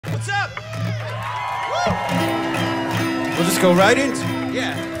We'll just go right into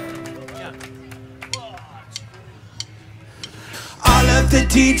Yeah. All of the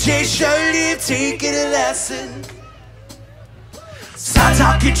DJs surely have taken a lesson. Start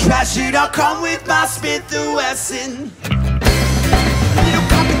talking trash, it all come with my Smith & Wesson. Little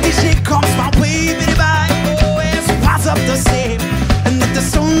competition comes my way, but if I always pass up the same. And if the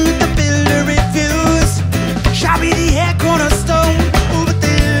song with the builder refuse, shall be the head cornerstone. Oh, but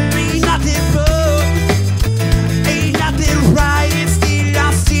there ain't nothing wrong, ain't nothing right. Still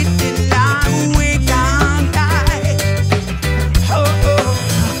I'm sitting line, we can't die. Oh, oh,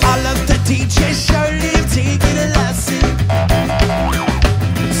 all of the DJs surely have taken a lesson.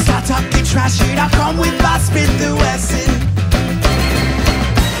 Start talking trash, it I come with my Smith & Wesson.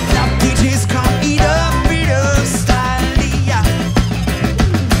 Now DJs come eat up style, yeah.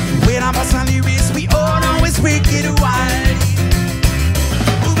 When I'm on lyrics, we all always wicked wild.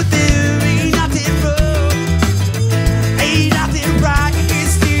 Oh, but there ain't nothing wrong, ain't nothing right.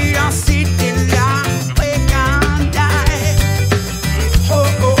 It's still I'm sitting line, we can't die. Oh,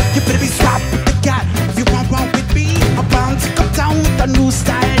 oh, you better be strapped with the guy if you want one with me. I'm bound to come down with a new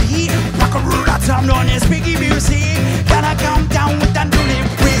style here. Rock a roll out time on this biggie music. Gotta come down with a new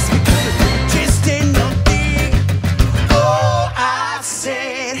lyrics because just ain't nothing. Oh, I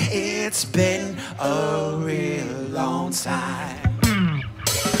said it's been a real long time.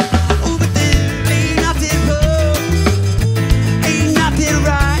 Oh, but there ain't nothing wrong, ain't nothing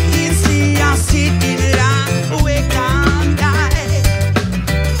right. It's the I'm sitting line, we can't die.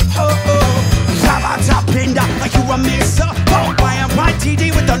 Oh, oh, Rabata Blender, like you a mixer. Oh, why am I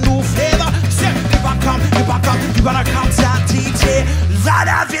TD with a new flavor? Say, if I come, you better come down DJ. That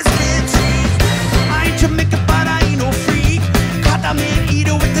of his bitches. I ain't Jamaican, but I ain't no freak. Got a man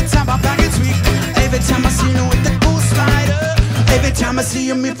eater with the time I back it's weak. Every time I see you with the ghost rider, every time I see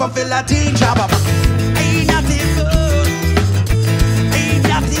you, me fulfill a danger. Ain't nothing good, ain't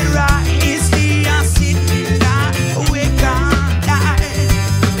nothing right. It's the I'm sitting down, we can't die.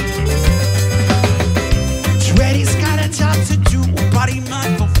 Dreddy's got a job to do, but he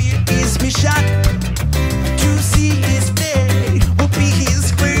might fulfill his mission. To see his day will be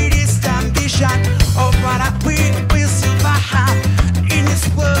his greatest ambition. Oh, brother, we will survive in this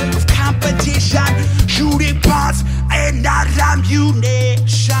world of competition. Shooting parts and not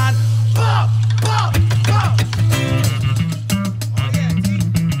ammunition. Bow, bow, bow.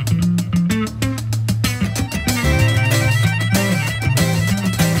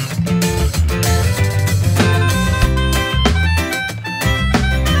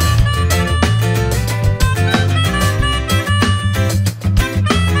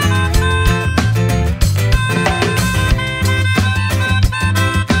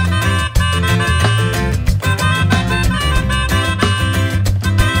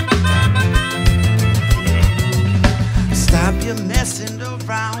 Messing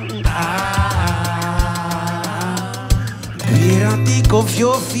around. We don't think of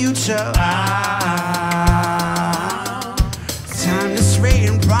your future. Time to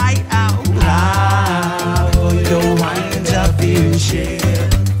straighten right out. Or you'll wind up in jail.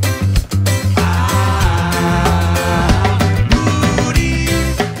 Rudy,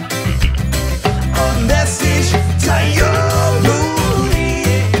 a message to you, Rudy.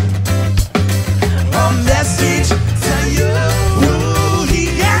 A message to you.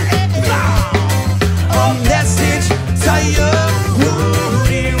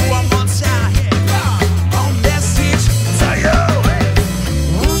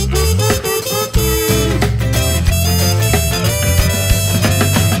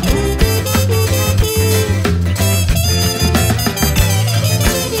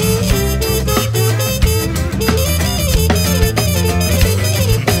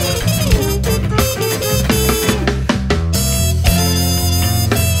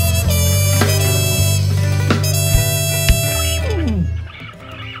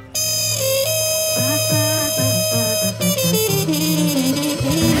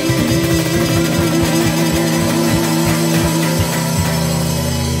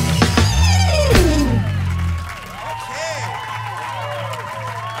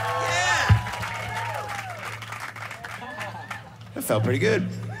 Felt pretty good.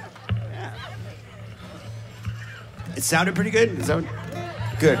 Yeah. It sounded pretty good? Is that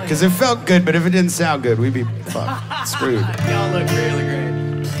good? Because it felt good, but if it didn't sound good, we'd be screwed. Y'all look really great.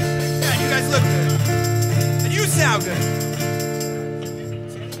 Yeah, you guys look good. And you sound good.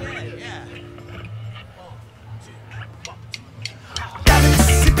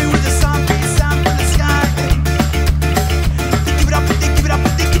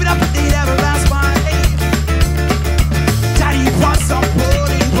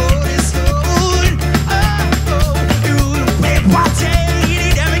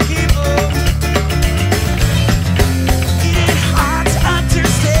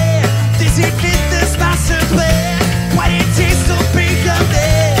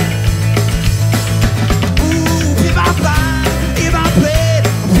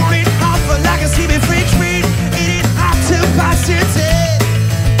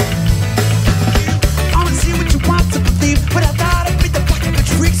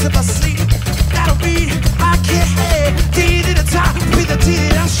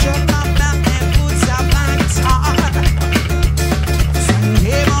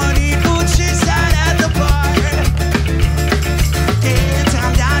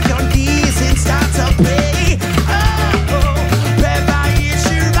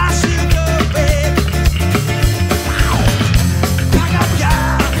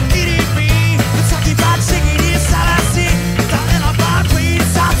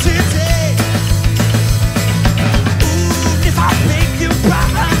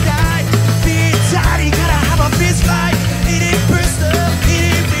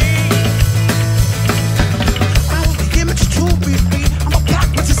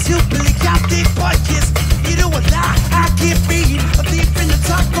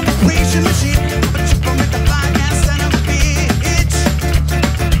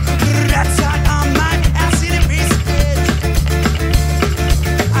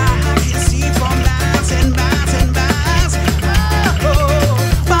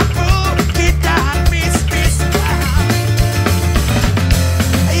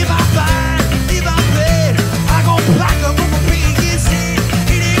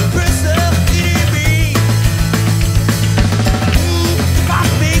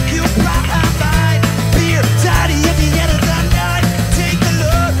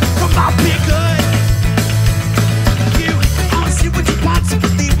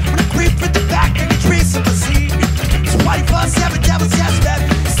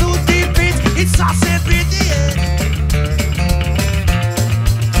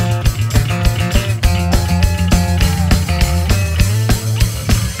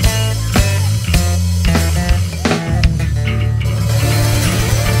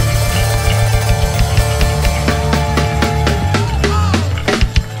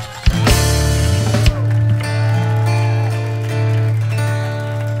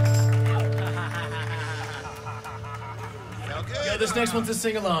 this next one's a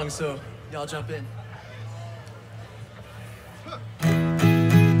sing-along, so y'all jump in.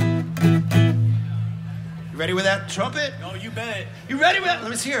 You ready with that trumpet? Oh, you bet. You ready with that?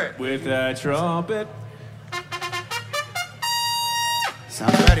 Let me hear it. With that trumpet.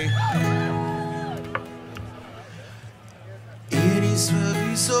 Sounds ready. It is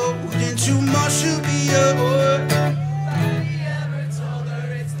very sold and too much to be yours.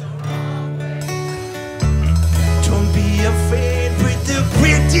 Don't be afraid with the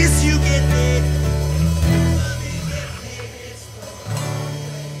practice you get made.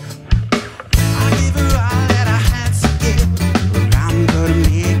 I give her all that I had to give, but I'm gonna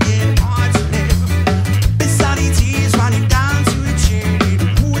make it hard to live. Beside the tears running down to a chair,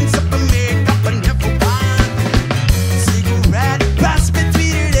 ruins up her makeup and never won. Cigarette pass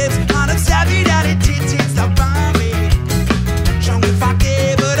between her lips, on a savvy that it takes the bomb. Strong if I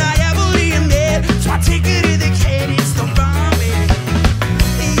care, but I heavily admit, so I take it in the head, it's the bomb.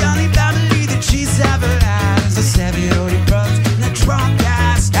 The only family that she's ever had is a 7-year-old drugs and a drunk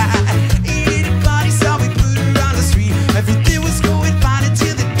ass guy. Eating a body, so we put her on the street. Everything was going fine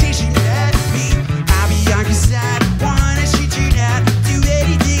until the day she met me. I'll be on your side, wanna shoot you down, do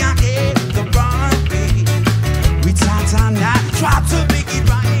anything I can the wrong way. We talked all night, tried to make it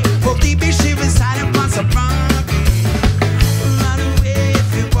right, but deep in she was hiding once a wrong way. Run away if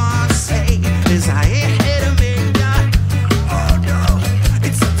you want to say, 'cause I ain't here to make that. Oh no,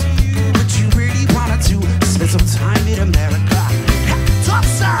 it's up to you what you really wanna do. Spend some time in America. Top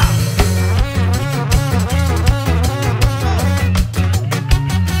sound.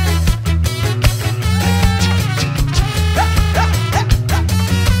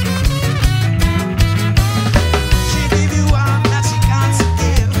 She gave you all that she got to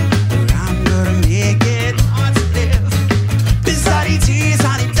give, but I'm gonna make it hard to live. Beside the tears,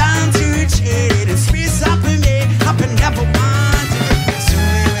 honey, down to her chin, and space up in me, up and never wanted. So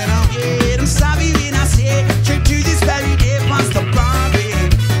when I get, I'm sorry when I say, straight to this very day, wants the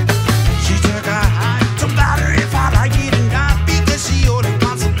bombing. She took a high, don't matter if I like it or not, because she only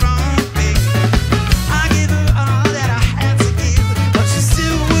wants a bumping. I give her all that I had to give, but she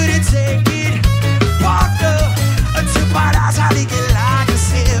still wouldn't take it. Walked up, two paras, I think it like a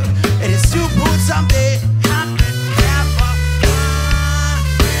sip, and it's two boots on bed.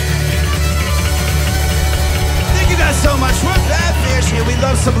 Thank you guys so much. We're Badfish here. We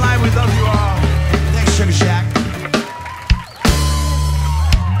love Sublime. We love you all. Thanks, Sugarshack.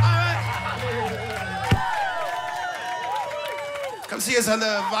 All right. Come see us on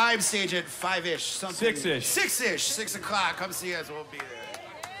the Vibe stage at 5-ish. Something. 6-ish. 6-ish. 6 o'clock. Come see us. We'll be there.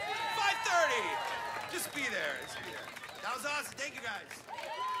 5:30. Just be there. Just be there. That was awesome. Thank you guys.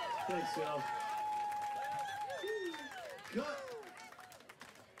 Thanks, Phil. Good.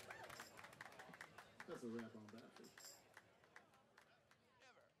 That's a wrap on Badfish.